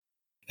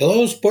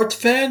Hello, sports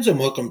fans, and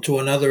welcome to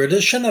another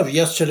edition of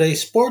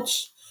Yesterday's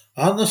Sports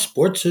on the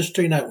Sports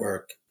History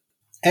Network.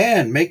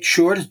 And make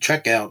sure to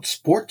check out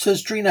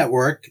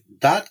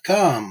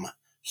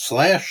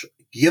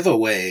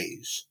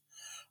sportshistorynetwork.com/giveaways.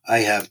 I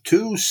have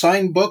 2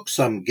 signed books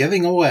I'm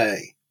giving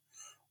away.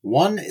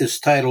 One is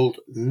titled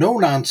No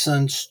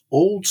Nonsense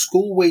Old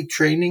School Weight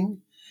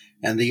Training,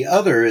 and the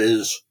other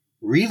is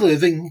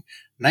Reliving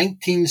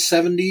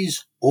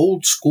 1970s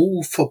Old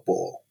School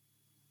Football.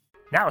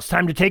 Now it's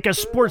time to take a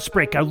sports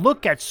break, a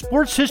look at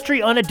sports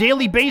history on a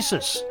daily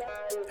basis.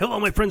 Hello,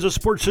 my friends of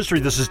sports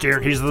history. This is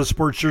Darren Hayes of the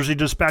Sports Jersey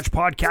Dispatch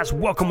podcast.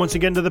 Welcome once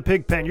again to the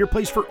Pig Pen, your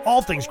place for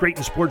all things great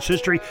in sports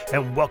history,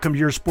 and welcome to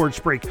your sports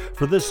break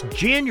for this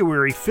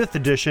January 5th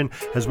edition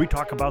as we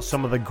talk about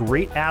some of the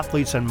great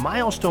athletes and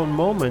milestone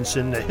moments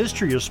in the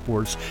history of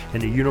sports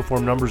and the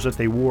uniform numbers that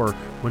they wore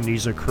when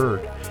these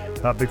occurred.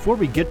 Before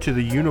we get to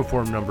the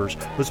uniform numbers,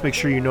 let's make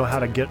sure you know how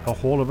to get a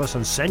hold of us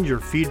and send your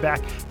feedback.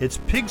 It's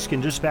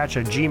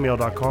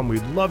pigskindispatch@gmail.com.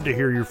 We'd love to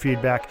hear your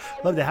feedback.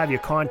 Love to have you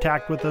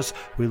contact with us.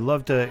 We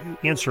love to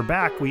answer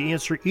back. We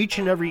answer each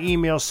and every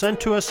email sent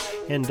to us,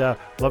 and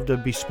love to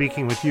be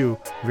speaking with you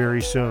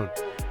very soon.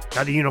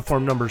 Now the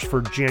uniform numbers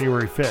for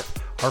January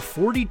 5th are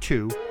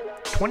 42,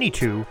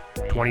 22,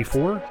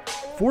 24,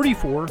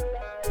 44,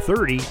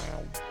 30,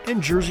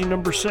 and jersey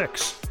number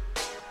 6.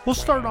 We'll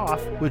start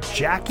off with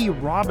Jackie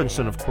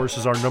Robinson, of course,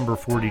 is our number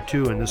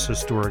 42 in this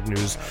historic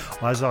news,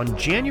 as on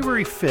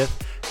January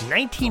 5th,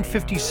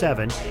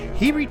 1957,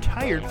 he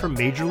retired from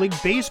Major League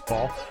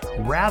Baseball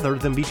rather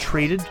than be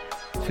traded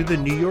to the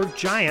New York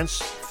Giants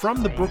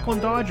from the Brooklyn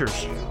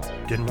Dodgers.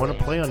 Didn't want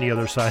to play on the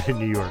other side of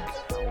New York.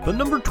 The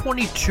number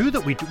 22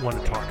 that we want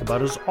to talk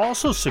about is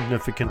also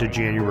significant to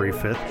January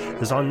 5th,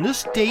 as on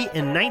this date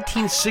in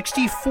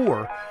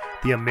 1964,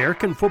 the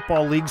American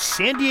Football League's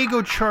San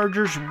Diego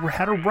Chargers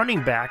had a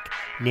running back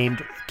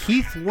named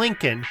Keith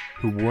Lincoln,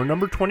 who wore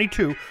number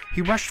 22.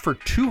 He rushed for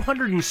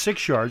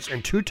 206 yards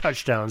and 2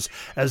 touchdowns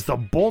as the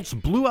Bolts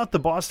blew out the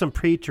Boston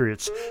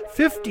Patriots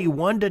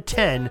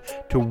 51-10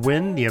 to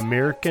win the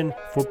American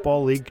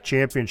Football League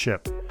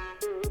championship.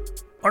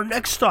 Our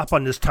next stop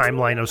on this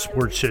timeline of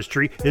sports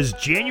history is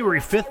January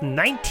 5th,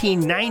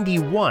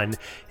 1991,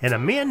 and a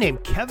man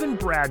named Kevin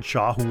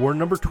Bradshaw, who wore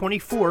number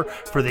 24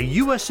 for the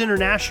U.S.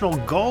 International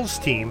Gulls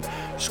team,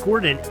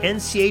 scored an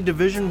NCAA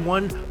Division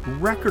I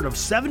record of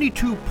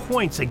 72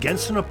 points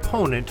against an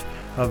opponent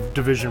of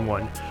Division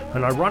I.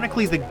 And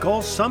ironically, the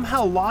Gulls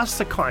somehow lost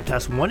the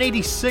contest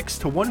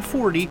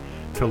 186-140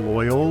 to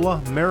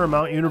Loyola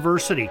Marymount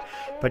University.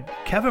 But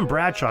Kevin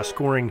Bradshaw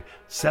scoring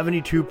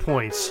 72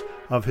 points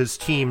of his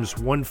team's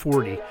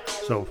 140,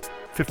 so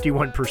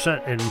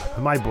 51% in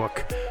my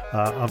book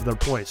of their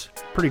points.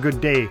 Pretty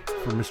good day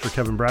for Mr.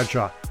 Kevin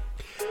Bradshaw.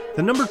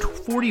 The number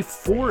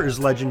 44 is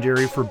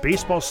legendary for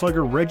baseball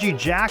slugger Reggie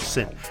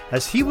Jackson,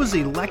 as he was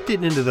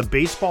elected into the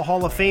Baseball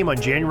Hall of Fame on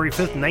January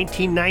 5th,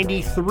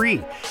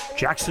 1993.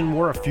 Jackson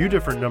wore a few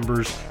different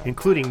numbers,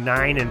 including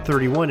 9 and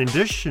 31, in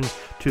addition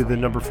to the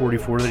number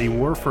 44 that he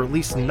wore for at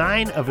least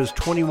 9 of his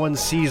 21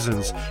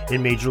 seasons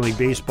in Major League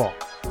Baseball.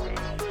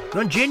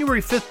 On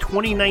January 5th,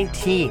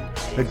 2019,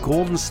 the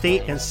Golden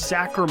State and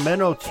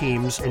Sacramento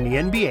teams in the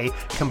NBA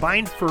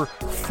combined for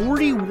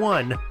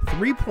 41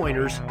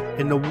 three-pointers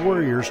in the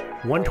Warriors'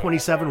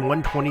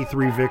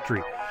 127-123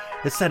 victory.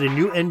 It set a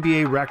new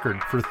NBA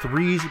record for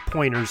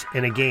three-pointers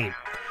in a game.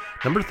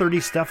 Number 30,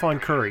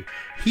 Stephon Curry.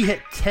 He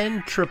hit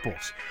 10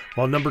 triples,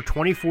 while number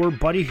 24,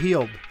 Buddy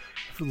Hield,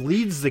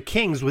 leads the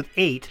Kings with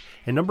 8,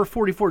 and number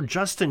 44,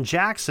 Justin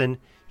Jackson,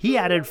 he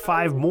added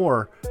 5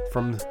 more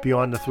from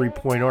beyond the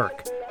three-point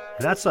arc.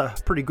 And that's a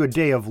pretty good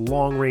day of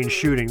long-range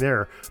shooting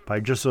there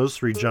by just those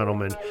 3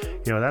 gentlemen.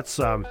 You know, that's,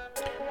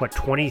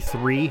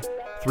 23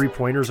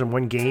 three-pointers in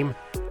one game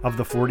of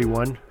the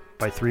 41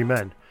 by 3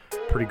 men.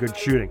 Pretty good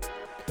shooting.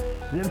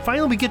 And then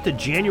finally we get to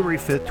January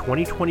 5th,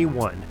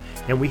 2021,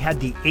 and we had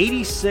the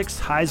 86th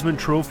Heisman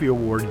Trophy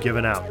Award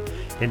given out.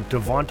 And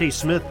Devontae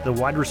Smith, the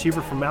wide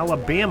receiver from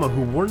Alabama,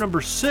 who wore number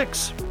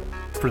 6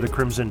 for the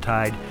Crimson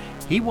Tide,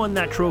 he won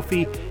that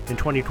trophy in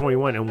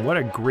 2021, and what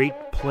a great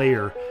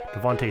player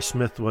Devontae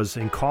Smith was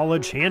in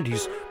college, and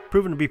he's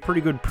proven to be pretty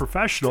good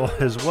professional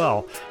as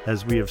well,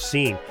 as we have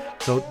seen.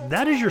 So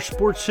that is your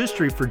sports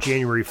history for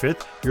January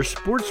 5th, your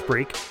sports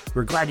break.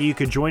 We're glad that you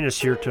could join us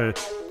here to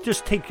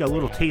just take a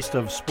little taste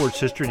of sports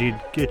history to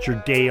get your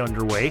day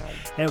underway.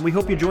 And we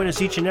hope you join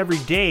us each and every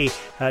day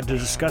to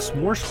discuss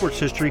more sports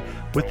history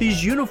with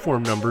these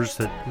uniform numbers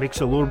that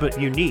makes it a little bit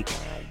unique.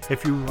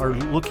 If you are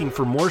looking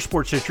for more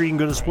sports history, you can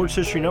go to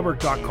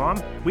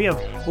sportshistorynetwork.com. We have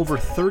over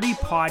 30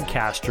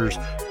 podcasters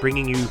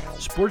bringing you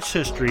sports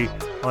history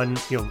on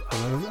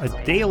a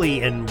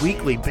daily and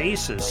weekly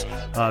basis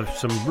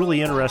some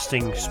really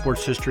interesting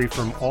sports history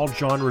from all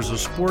genres of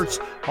sports,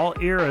 all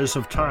eras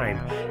of time.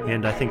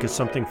 And I think it's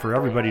something for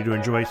everybody to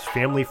enjoy. It's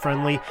family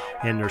friendly,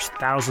 and there's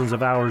thousands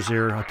of hours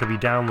there to be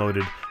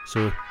downloaded.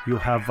 So you'll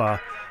have a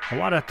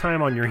lot of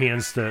time on your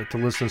hands to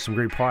listen to some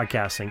great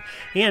podcasting.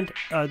 And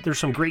there's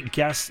some great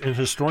guests and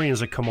historians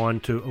that come on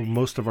to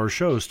most of our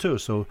shows too.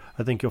 So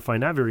I think you'll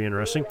find that very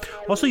interesting.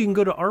 Also, you can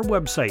go to our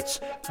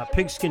websites,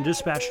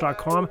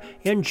 pigskindispatch.com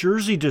and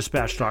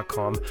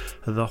jerseydispatch.com,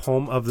 the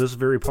home of this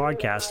very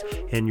podcast.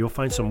 And you'll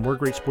find some more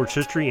great sports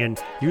history, and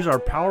use our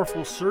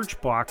powerful search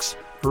box,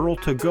 Earl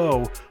to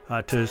Go,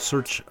 to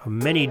search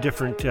many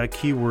different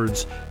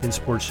keywords in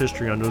sports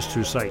history on those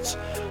two sites.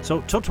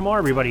 So till tomorrow,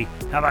 everybody,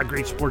 have a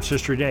great sports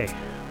history day.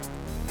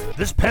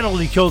 This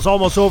penalty kill is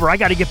almost over. I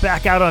got to get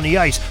back out on the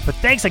ice. But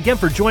thanks again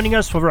for joining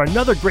us for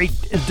another great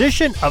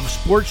edition of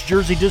Sports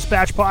Jersey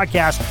Dispatch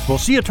Podcast. We'll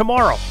see you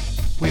tomorrow.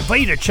 We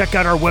invite you to check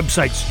out our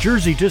websites,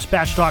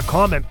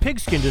 jerseydispatch.com and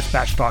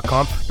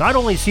pigskindispatch.com. Not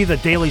only see the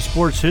daily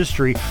sports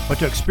history, but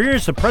to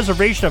experience the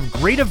preservation of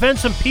great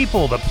events and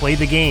people that play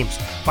the games.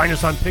 Find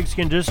us on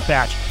Pigskin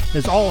Dispatch.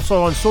 It's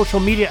also on social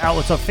media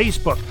outlets of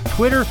Facebook,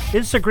 Twitter,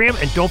 Instagram,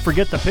 and don't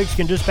forget the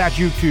Pigskin Dispatch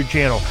YouTube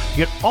channel to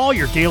get all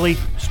your daily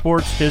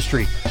sports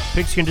history.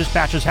 Pigskin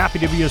Dispatch is happy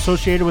to be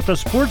associated with the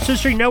Sports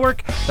History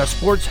Network, the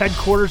sports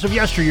headquarters of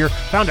yesteryear,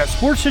 found at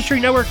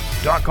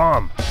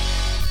sportshistorynetwork.com.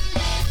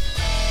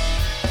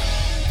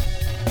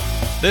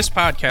 This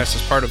podcast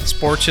is part of the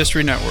Sports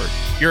History Network,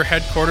 your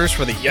headquarters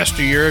for the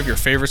yesteryear of your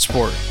favorite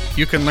sport.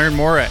 You can learn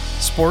more at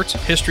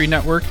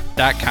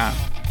sportshistorynetwork.com.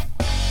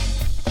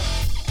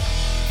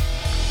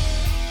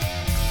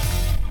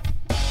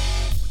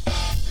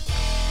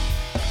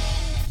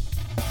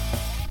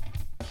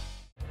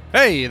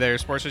 Hey there,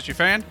 sports history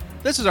fan.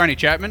 This is Arnie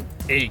Chapman,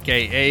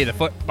 aka the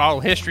Football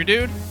History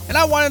Dude, and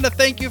I wanted to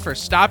thank you for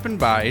stopping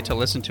by to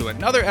listen to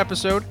another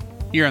episode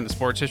here on the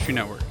Sports History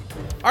Network.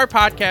 Our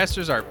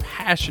podcasters are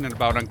passionate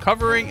about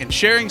uncovering and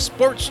sharing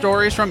sports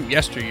stories from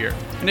yesteryear.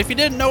 And if you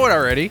didn't know it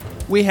already,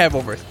 we have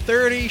over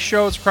 30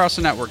 shows across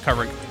the network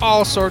covering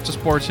all sorts of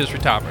sports history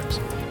topics.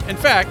 In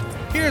fact,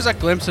 here's a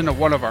glimpse into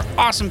one of our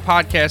awesome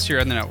podcasts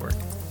here on the network.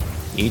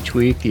 Each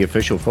week, the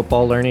official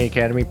Football Learning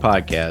Academy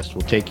podcast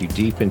will take you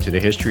deep into the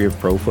history of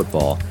pro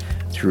football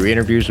through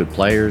interviews with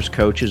players,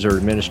 coaches, or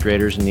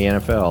administrators in the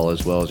NFL,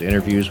 as well as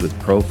interviews with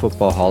Pro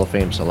Football Hall of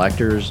Fame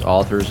selectors,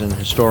 authors, and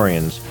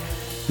historians.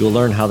 You'll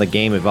learn how the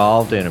game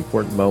evolved and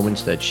important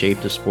moments that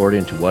shaped the sport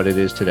into what it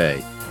is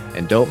today.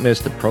 And don't miss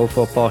the Pro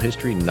Football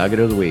History Nugget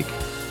of the Week.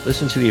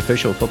 Listen to the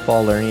official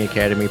Football Learning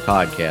Academy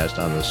podcast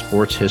on the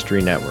Sports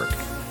History Network.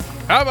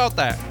 How about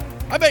that?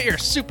 I bet you're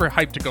super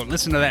hyped to go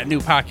listen to that new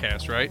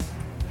podcast, right?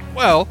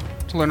 Well,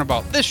 to learn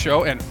about this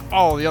show and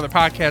all the other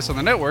podcasts on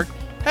the network,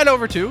 head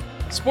over to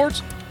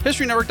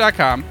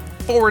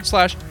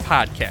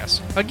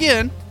sportshistorynetwork.com/podcast.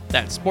 Again,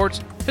 that's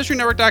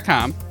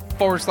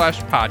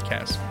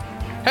sportshistorynetwork.com/podcast.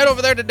 Head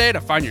over there today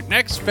to find your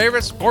next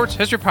favorite sports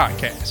history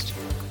podcast.